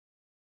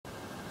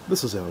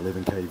This is our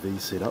 11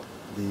 kV setup.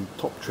 The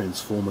top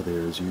transformer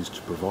there is used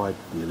to provide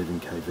the 11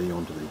 kV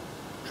onto the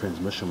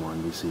transmission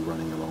line we see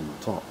running along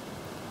the top.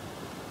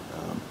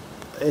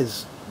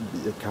 As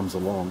it comes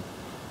along,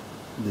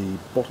 the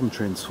bottom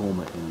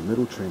transformer and the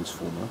middle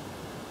transformer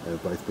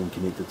have both been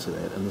connected to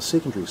that, and the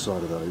secondary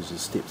side of those is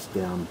steps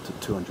down to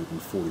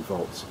 240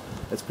 volts.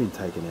 It's been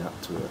taken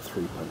out to a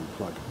 3-pin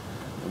plug,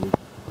 and we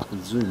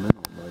can zoom in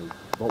on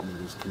the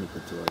voltmeters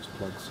connected to those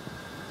plugs.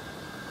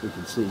 We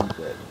can see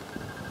that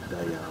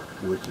they are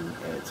working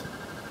at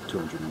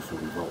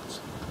 240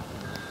 volts.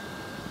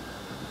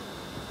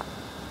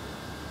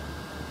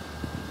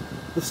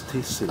 This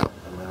test setup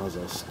allows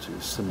us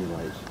to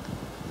simulate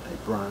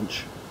a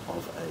branch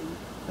of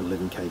a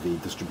 11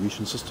 kV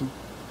distribution system,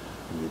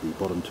 where the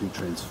bottom two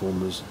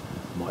transformers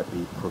might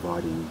be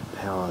providing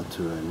power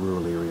to a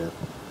rural area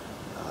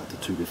to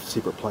two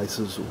separate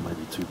places, or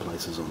maybe two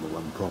places on the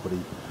one property.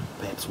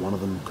 Perhaps one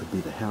of them could be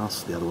the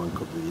house, the other one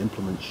could be the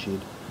implement shed,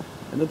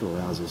 and it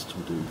allows us to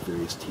do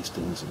various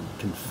testings and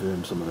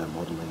confirm some of our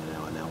modelling and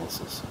our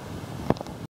analysis.